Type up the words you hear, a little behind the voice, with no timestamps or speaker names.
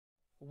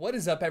What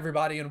is up,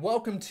 everybody, and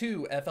welcome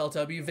to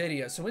FLW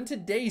Video. So in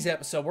today's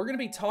episode, we're going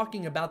to be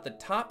talking about the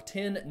top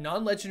 10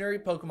 non-legendary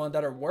Pokemon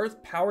that are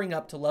worth powering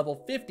up to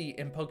level 50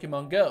 in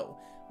Pokemon Go.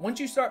 Once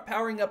you start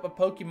powering up a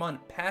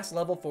Pokemon past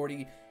level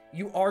 40,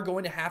 you are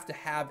going to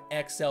have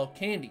XL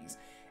candies.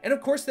 And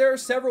of course, there are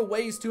several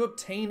ways to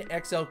obtain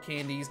XL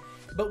candies,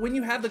 but when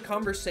you have the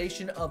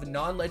conversation of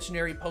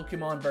non-legendary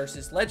Pokemon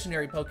versus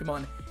legendary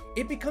Pokemon,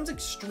 it becomes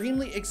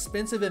extremely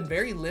expensive and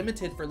very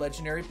limited for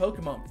legendary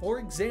Pokemon. For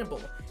example,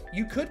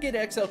 you could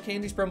get XL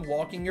candies from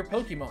walking your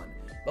Pokemon,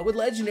 but with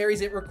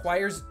legendaries it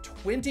requires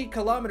 20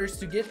 kilometers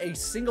to get a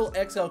single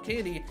XL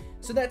candy,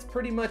 so that's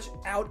pretty much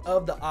out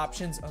of the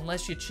options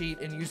unless you cheat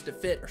and use the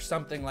fit or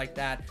something like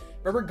that.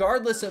 But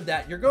regardless of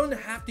that, you're going to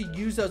have to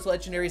use those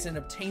legendaries and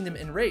obtain them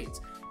in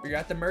raids. You're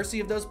at the mercy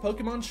of those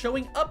Pokemon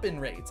showing up in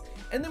raids.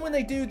 And then when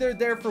they do, they're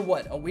there for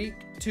what, a week,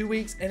 2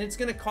 weeks, and it's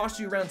gonna cost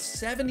you around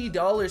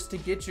 $70 to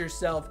get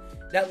yourself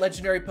that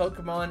legendary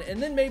Pokemon.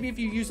 And then maybe if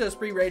you use those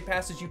free raid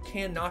passes, you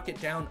can knock it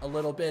down a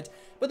little bit.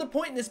 But the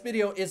point in this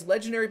video is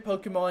legendary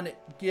Pokemon,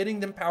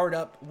 getting them powered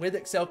up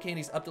with XL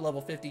candies up to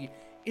level 50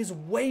 is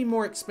way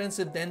more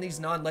expensive than these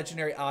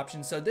non-legendary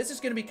options. So this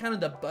is gonna be kind of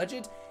the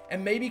budget,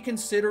 and maybe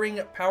considering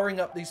powering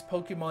up these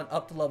Pokemon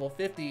up to level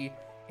 50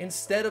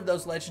 instead of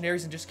those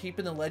legendaries and just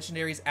keeping the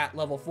legendaries at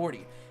level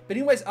 40. But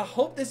anyways, I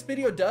hope this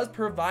video does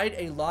provide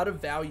a lot of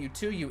value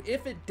to you.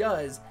 If it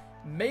does,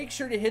 make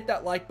sure to hit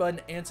that like button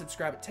and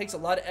subscribe. It takes a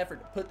lot of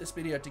effort to put this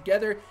video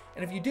together.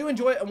 And if you do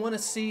enjoy it and want to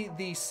see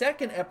the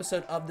second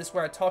episode of this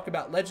where I talk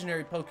about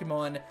legendary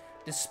Pokemon,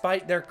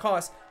 despite their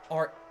costs,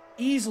 are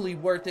easily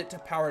worth it to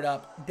power it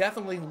up,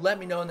 definitely let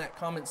me know in that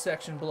comment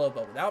section below.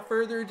 But without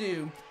further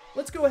ado,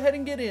 let's go ahead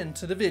and get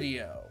into the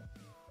video.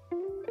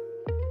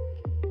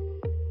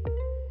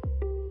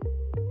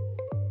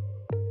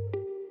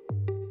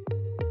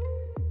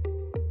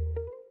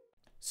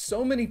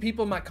 So many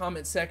people in my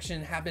comment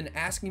section have been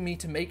asking me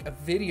to make a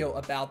video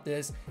about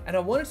this, and I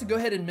wanted to go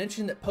ahead and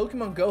mention that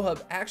Pokemon Go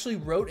Hub actually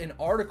wrote an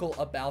article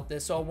about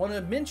this, so I want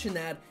to mention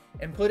that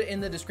and put it in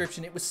the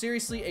description. It was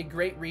seriously a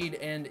great read,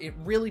 and it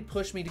really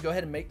pushed me to go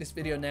ahead and make this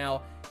video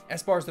now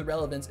as far as the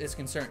relevance is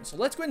concerned. So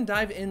let's go ahead and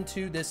dive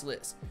into this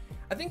list.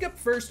 I think up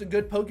first, a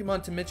good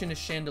Pokemon to mention is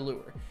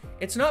Chandelure.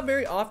 It's not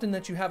very often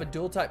that you have a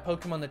dual type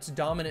Pokemon that's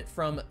dominant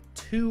from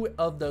 2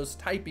 of those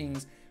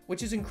typings,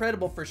 which is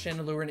incredible for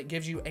Chandelure, and it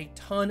gives you a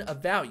ton of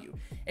value.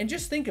 And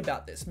just think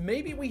about this.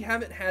 Maybe we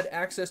haven't had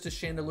access to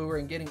Chandelure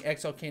and getting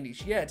XL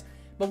candies yet,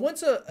 but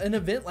once an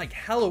event like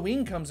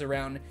Halloween comes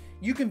around,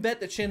 you can bet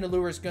that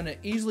Chandelure is going to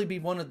easily be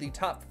one of the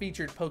top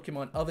featured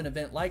Pokemon of an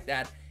event like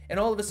that. And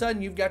all of a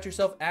sudden, you've got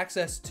yourself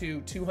access to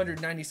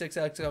 296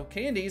 XL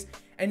candies,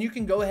 and you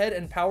can go ahead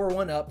and power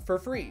one up for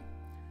free.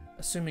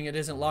 Assuming it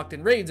isn't locked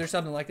in raids or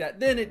something like that,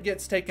 then it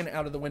gets taken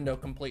out of the window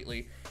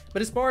completely.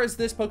 But as far as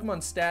this Pokemon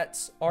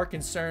stats are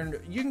concerned,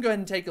 you can go ahead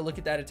and take a look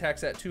at that attack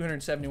stat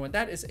 271.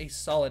 That is a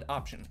solid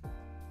option.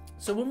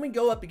 So when we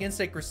go up against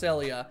a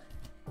Cresselia,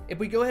 if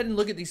we go ahead and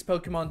look at these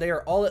Pokemon, they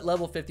are all at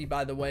level 50,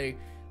 by the way.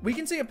 We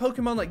can see a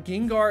Pokemon like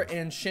Gengar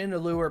and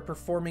Chandelure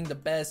performing the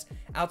best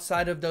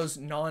outside of those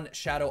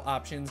non-shadow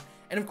options.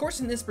 And of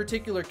course, in this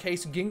particular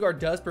case, Gengar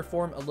does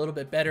perform a little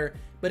bit better,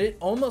 but it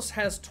almost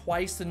has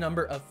twice the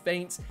number of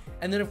feints.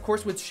 And then of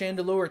course, with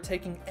Chandelure,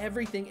 taking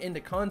everything into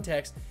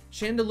context,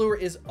 Chandelure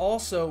is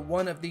also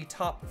one of the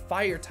top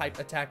fire type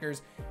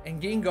attackers,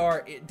 and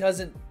Gengar, it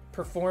doesn't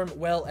perform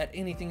well at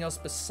anything else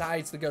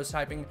besides the ghost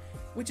typing,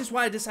 which is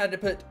why I decided to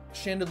put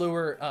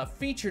Chandelure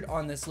featured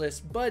on this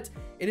list. But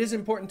it is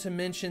important to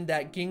mention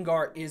that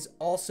Gengar is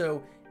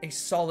also a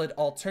solid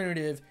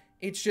alternative.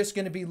 It's just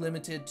going to be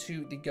limited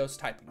to the ghost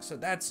typing. So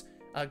that's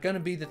going to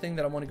be the thing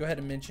that I want to go ahead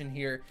and mention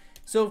here.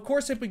 So of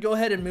course, if we go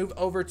ahead and move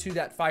over to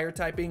that fire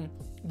typing,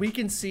 we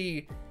can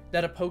see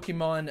that a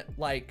Pokemon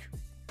like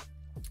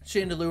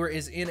Chandelure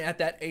is in at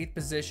that 8th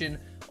position,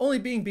 only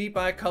being beat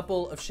by a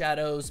couple of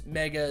shadows,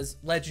 megas,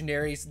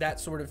 legendaries, that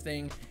sort of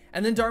thing.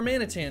 And then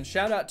Darmanitan,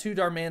 shout out to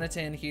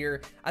Darmanitan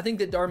here. I think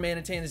that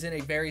Darmanitan is in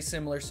a very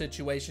similar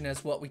situation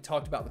as what we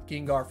talked about with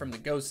Gengar from the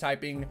ghost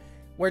typing,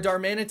 where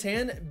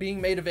Darmanitan being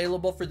made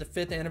available for the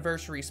 5th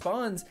anniversary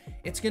spawns,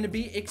 it's going to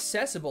be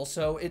accessible.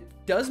 So it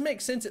does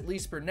make sense, at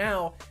least for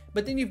now.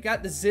 But then you've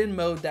got the Zen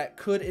mode that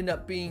could end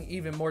up being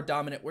even more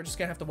dominant. We're just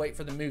going to have to wait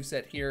for the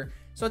moveset here.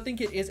 So I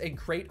think it is a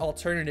great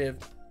alternative,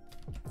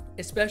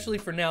 especially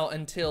for now,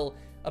 until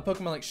a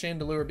Pokemon like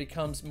Chandelure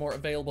becomes more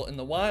available in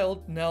the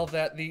wild, now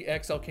that the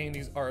XL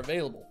candies are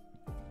available.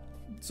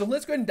 So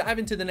let's go ahead and dive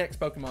into the next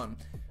Pokemon.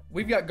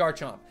 We've got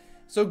Garchomp.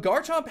 So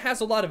Garchomp has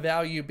a lot of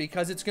value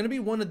because it's going to be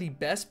one of the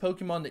best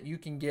Pokemon that you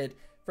can get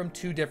from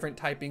 2 different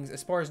typings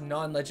as far as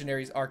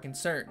non-legendaries are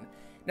concerned.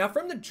 Now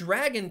from the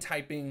dragon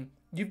typing,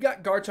 you've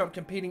got Garchomp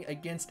competing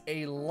against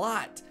a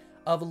lot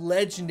of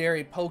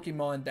legendary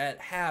Pokemon that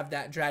have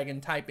that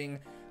dragon typing,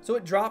 so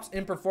it drops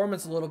in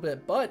performance a little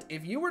bit. But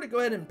if you were to go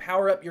ahead and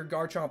power up your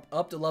Garchomp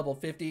up to level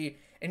 50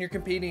 and you're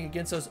competing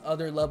against those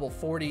other level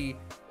 40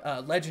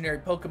 legendary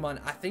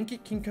Pokemon, I think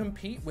it can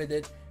compete with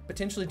it,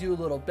 potentially do a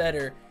little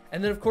better.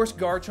 And then of course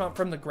Garchomp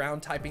from the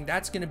ground typing,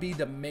 that's going to be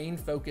the main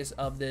focus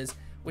of this,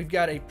 We've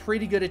got a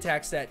pretty good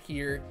attack stat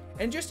here,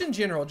 and just in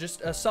general,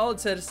 just a solid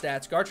set of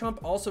stats.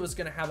 Garchomp also is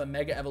going to have a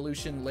Mega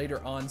Evolution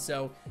later on,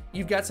 so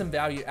you've got some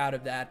value out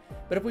of that.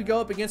 But if we go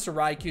up against a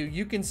Raikou,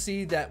 you can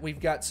see that we've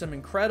got some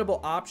incredible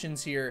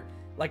options here,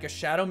 like a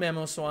Shadow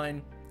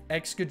Mamoswine,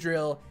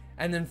 Excadrill,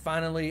 and then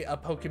finally a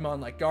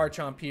Pokemon like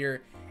Garchomp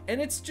here. And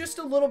it's just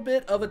a little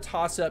bit of a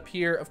toss-up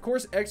here. Of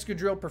course,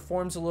 Excadrill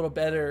performs a little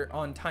better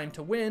on time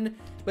to win,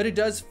 but it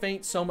does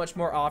faint so much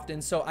more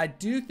often. So I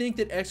do think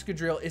that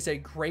Excadrill is a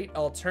great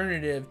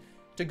alternative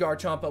to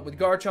Garchomp, but with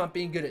Garchomp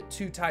being good at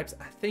 2 types,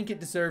 I think it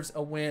deserves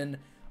a win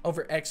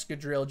over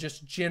Excadrill,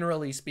 just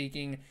generally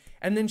speaking.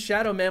 And then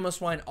Shadow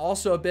Mamoswine,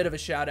 also a bit of a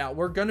shout out.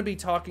 We're going to be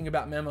talking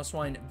about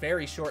Mamoswine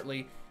very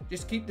shortly.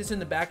 Just keep this in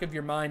the back of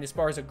your mind as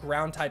far as a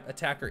ground type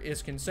attacker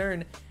is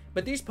concerned.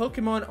 But these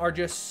Pokemon are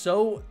just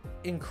so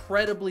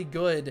incredibly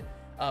good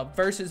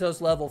versus those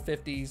level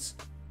 50s.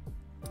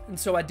 And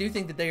so I do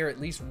think that they are at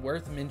least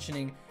worth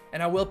mentioning.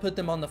 And I will put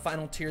them on the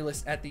final tier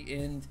list at the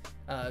end,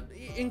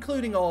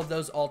 including all of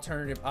those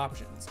alternative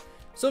options.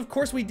 So of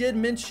course we did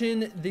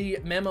mention the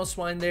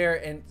Mamoswine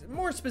there, and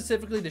more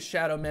specifically the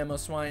Shadow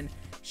Mamoswine.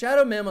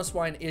 Shadow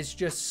Mamoswine is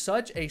just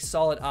such a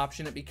solid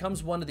option. It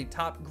becomes one of the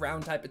top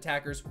ground type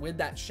attackers with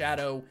that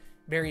Shadow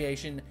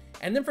variation.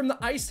 And then from the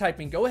ice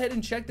typing, go ahead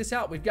and check this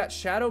out. We've got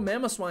Shadow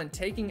Mamoswine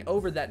taking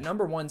over that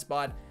 #1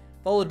 spot,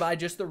 followed by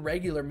just the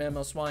regular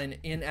Mamoswine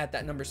in at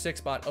that #6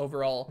 spot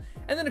overall.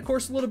 And then of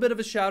course a little bit of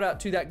a shout out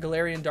to that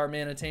Galarian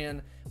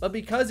Darmanitan, but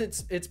because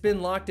it's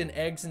been locked in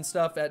eggs and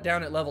stuff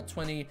down at level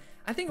 20,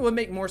 I think it would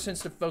make more sense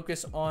to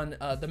focus on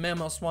the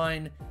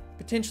Mamoswine,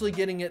 potentially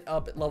getting it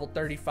up at level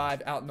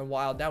 35 out in the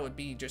wild. That would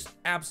be just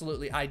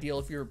absolutely ideal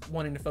if you're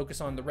wanting to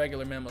focus on the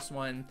regular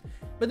Mamoswine.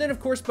 But then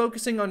of course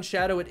focusing on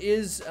Shadow, it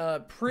is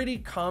pretty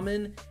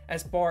common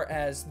as far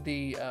as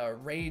the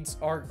raids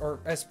are,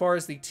 or as far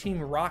as the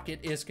Team Rocket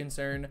is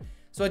concerned.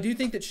 So I do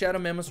think that Shadow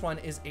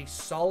Mamoswine is a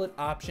solid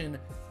option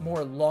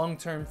more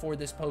long-term for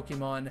this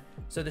Pokemon.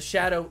 So the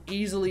Shadow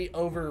easily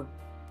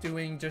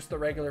overdoing just the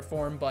regular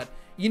form, but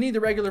you need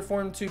the regular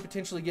form to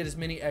potentially get as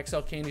many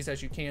XL candies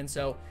as you can.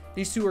 So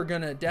these two are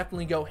going to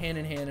definitely go hand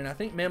in hand, and I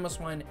think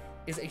Mamoswine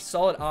is a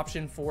solid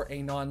option for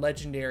a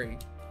non-legendary.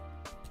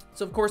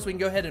 So of course we can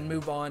go ahead and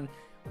move on.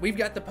 We've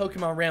got the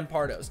Pokemon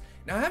Rampardos.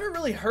 Now I haven't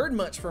really heard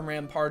much from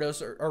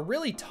Rampardos or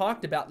really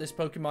talked about this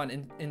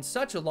Pokemon in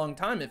such a long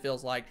time, it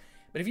feels like.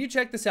 But if you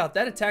check this out,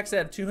 that attack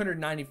stat of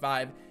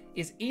 295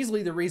 is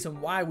easily the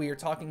reason why we are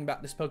talking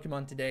about this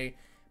Pokemon today.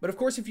 But of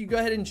course, if you go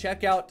ahead and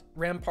check out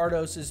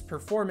Rampardos'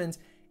 performance,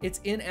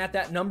 it's in at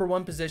that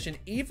 #1 position,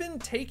 even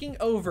taking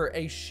over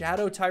a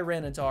Shadow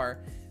Tyranitar.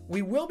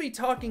 We will be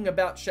talking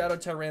about Shadow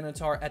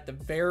Tyranitar at the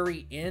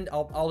very end.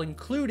 I'll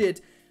include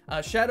it.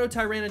 Shadow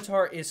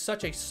Tyranitar is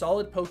such a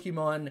solid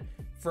Pokemon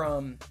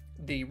from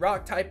the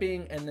rock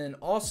typing and then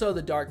also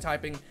the dark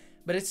typing,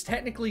 but it's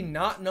technically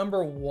not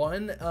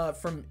 #1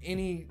 from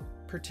any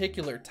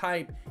particular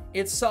type.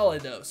 It's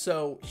solid though,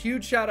 so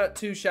huge shout out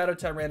to Shadow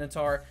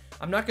Tyranitar.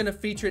 I'm not going to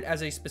feature it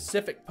as a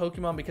specific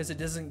Pokemon because it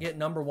doesn't get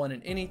 #1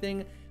 in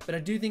anything, but I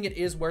do think it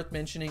is worth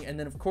mentioning. And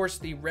then of course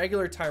the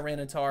regular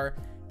Tyranitar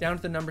down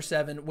at the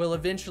 #7 will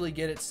eventually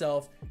get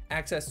itself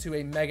access to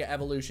a Mega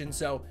Evolution,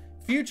 so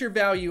future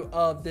value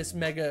of this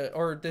Mega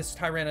or this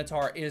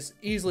Tyranitar is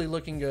easily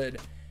looking good.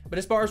 But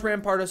as far as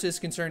Rampardos is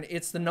concerned,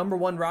 it's the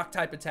 #1 rock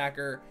type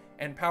attacker,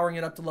 and powering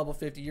it up to level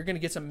 50, you're going to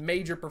get some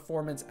major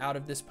performance out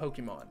of this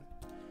Pokemon.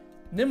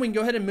 And then we can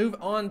go ahead and move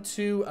on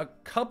to a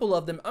couple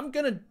of them. I'm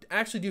going to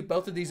actually do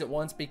both of these at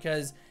once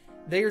because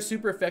they are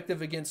super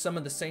effective against some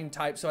of the same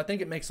types, so I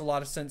think it makes a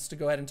lot of sense to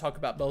go ahead and talk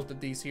about both of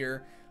these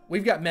here.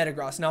 We've got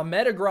Metagross. Now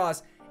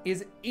Metagross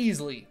is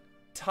easily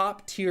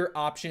top tier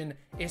option,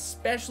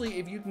 especially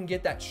if you can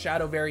get that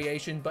Shadow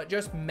variation, but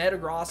just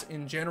Metagross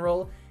in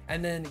general,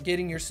 and then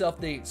getting yourself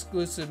the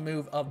exclusive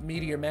move of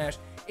Meteor Mash.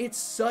 It's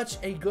such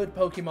a good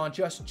Pokemon,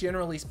 just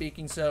generally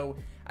speaking, so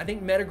I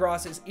think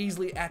Metagross is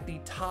easily at the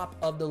top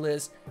of the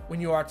list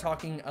when you are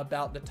talking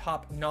about the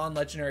top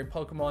non-legendary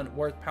Pokemon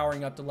worth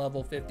powering up to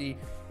level 50.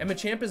 And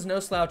Machamp is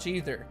no slouch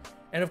either.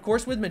 And of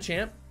course with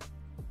Machamp,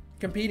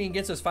 competing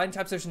against those fighting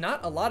types, there's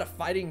not a lot of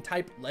fighting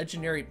type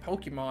legendary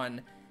Pokemon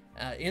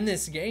in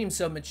this game,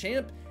 so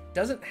Machamp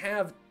doesn't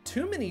have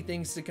too many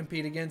things to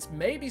compete against.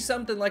 Maybe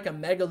something like a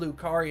Mega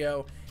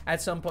Lucario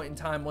at some point in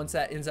time once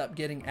that ends up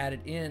getting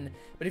added in.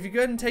 But if you go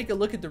ahead and take a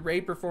look at the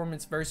raid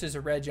performance versus a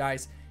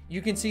Regice,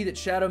 you can see that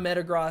Shadow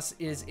Metagross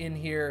is in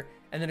here,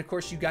 and then of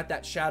course you got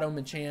that Shadow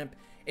Machamp.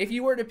 If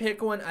you were to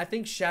pick one, I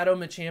think Shadow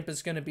Machamp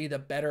is going to be the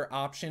better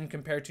option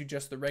compared to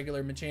just the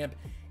regular Machamp.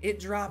 It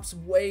drops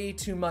way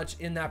too much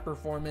in that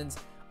performance.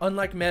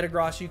 Unlike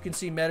Metagross, you can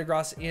see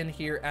Metagross in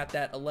here at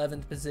that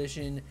 11th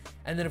position.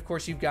 And then of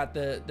course you've got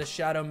the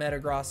Shadow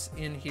Metagross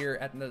in here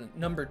at the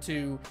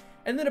 #2.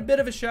 And then a bit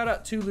of a shout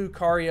out to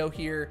Lucario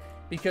here,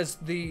 because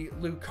the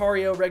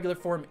Lucario regular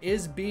form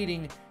is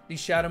beating the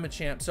Shadow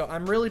Machamp. So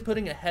I'm really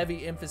putting a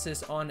heavy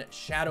emphasis on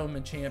Shadow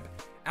Machamp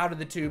out of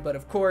the two. But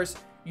of course,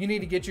 you need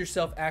to get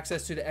yourself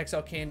access to the XL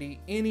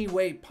candy any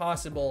way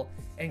possible,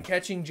 and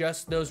catching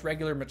just those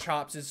regular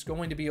Machops is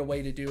going to be a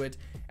way to do it.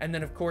 And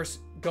then of course,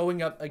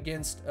 going up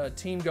against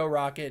Team Go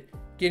Rocket,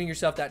 getting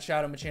yourself that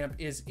Shadow Machamp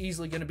is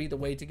easily going to be the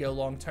way to go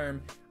long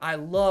term. I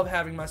love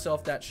having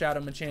myself that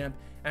Shadow Machamp,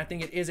 and I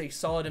think it is a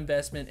solid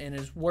investment and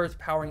is worth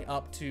powering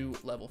up to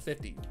level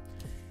 50.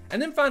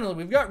 And then finally,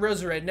 we've got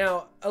Roserade.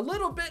 Now, a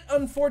little bit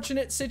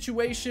unfortunate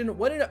situation.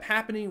 What ended up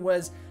happening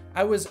was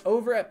I was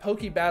over at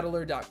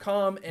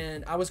PokeBattler.com,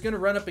 and I was going to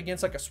run up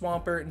against like a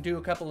Swampert and do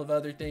a couple of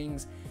other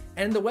things.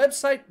 And the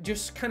website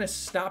just kind of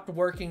stopped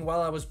working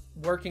while I was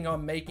working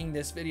on making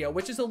this video,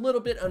 which is a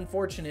little bit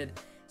unfortunate.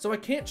 So I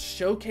can't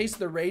showcase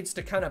the raids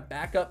to kind of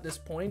back up this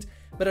point,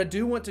 but I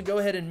do want to go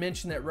ahead and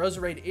mention that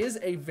Roserade is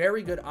a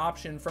very good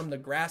option from the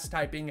grass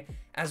typing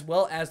as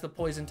well as the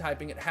poison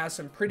typing. It has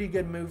some pretty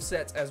good move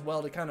sets as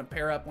well to kind of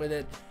pair up with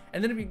it.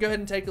 And then if you go ahead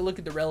and take a look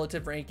at the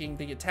relative ranking,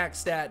 the attack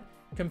stat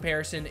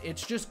comparison,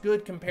 it's just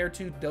good compared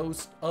to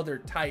those other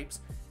types,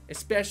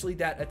 especially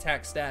that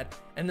attack stat.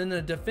 And then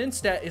the defense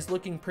stat is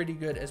looking pretty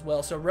good as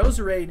well. So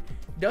Roserade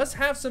does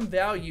have some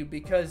value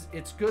because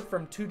it's good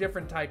from two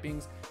different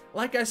typings.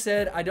 Like I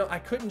said, I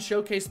couldn't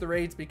showcase the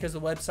raids because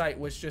the website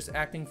was just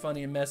acting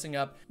funny and messing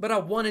up, but I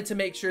wanted to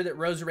make sure that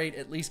Roserade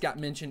at least got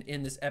mentioned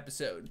in this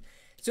episode.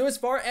 So as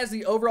far as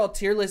the overall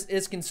tier list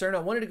is concerned, I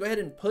wanted to go ahead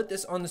and put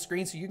this on the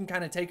screen so you can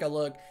kind of take a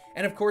look,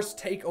 and of course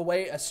take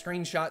away a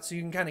screenshot so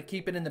you can kind of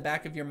keep it in the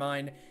back of your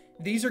mind.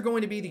 These are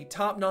going to be the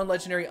top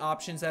non-legendary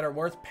options that are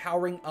worth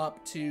powering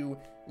up to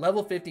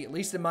level 50, at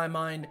least in my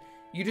mind.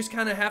 You just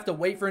kind of have to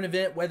wait for an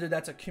event, whether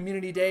that's a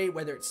community day,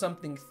 whether it's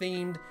something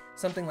themed,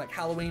 something like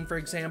Halloween, for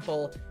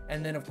example,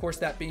 and then of course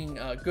that being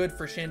good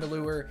for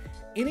Chandelure.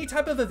 Any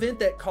type of event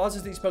that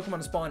causes these Pokemon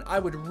to spawn, I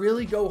would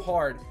really go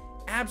hard,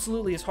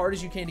 absolutely as hard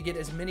as you can, to get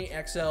as many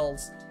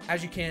XLs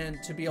as you can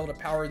to be able to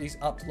power these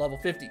up to level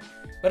 50.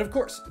 But of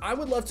course, I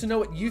would love to know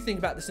what you think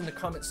about this in the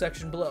comment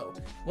section below.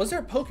 Was there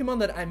a Pokemon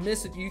that I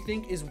missed that you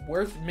think is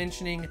worth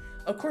mentioning?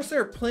 Of course, there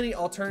are plenty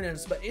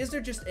alternatives, but is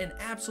there just an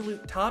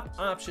absolute top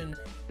option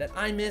that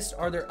I missed?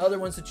 Are there other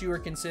ones that you are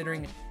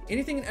considering?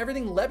 Anything and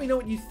everything, let me know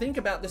what you think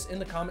about this in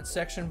the comment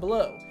section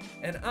below.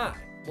 And I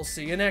will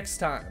see you next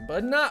time,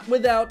 but not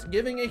without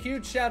giving a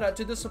huge shout out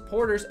to the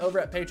supporters over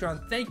at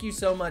Patreon. Thank you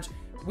so much.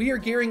 We are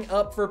gearing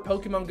up for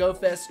Pokemon Go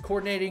Fest,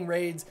 coordinating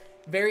raids.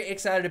 Very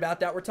excited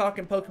about that. We're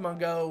talking Pokemon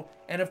Go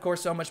and of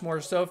course so much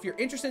more. So if you're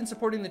interested in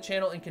supporting the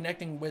channel and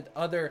connecting with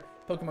other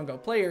Pokemon Go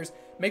players,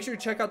 make sure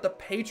to check out the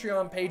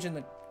Patreon page in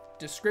the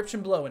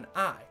description below, and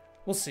I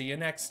will see you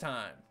next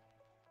time.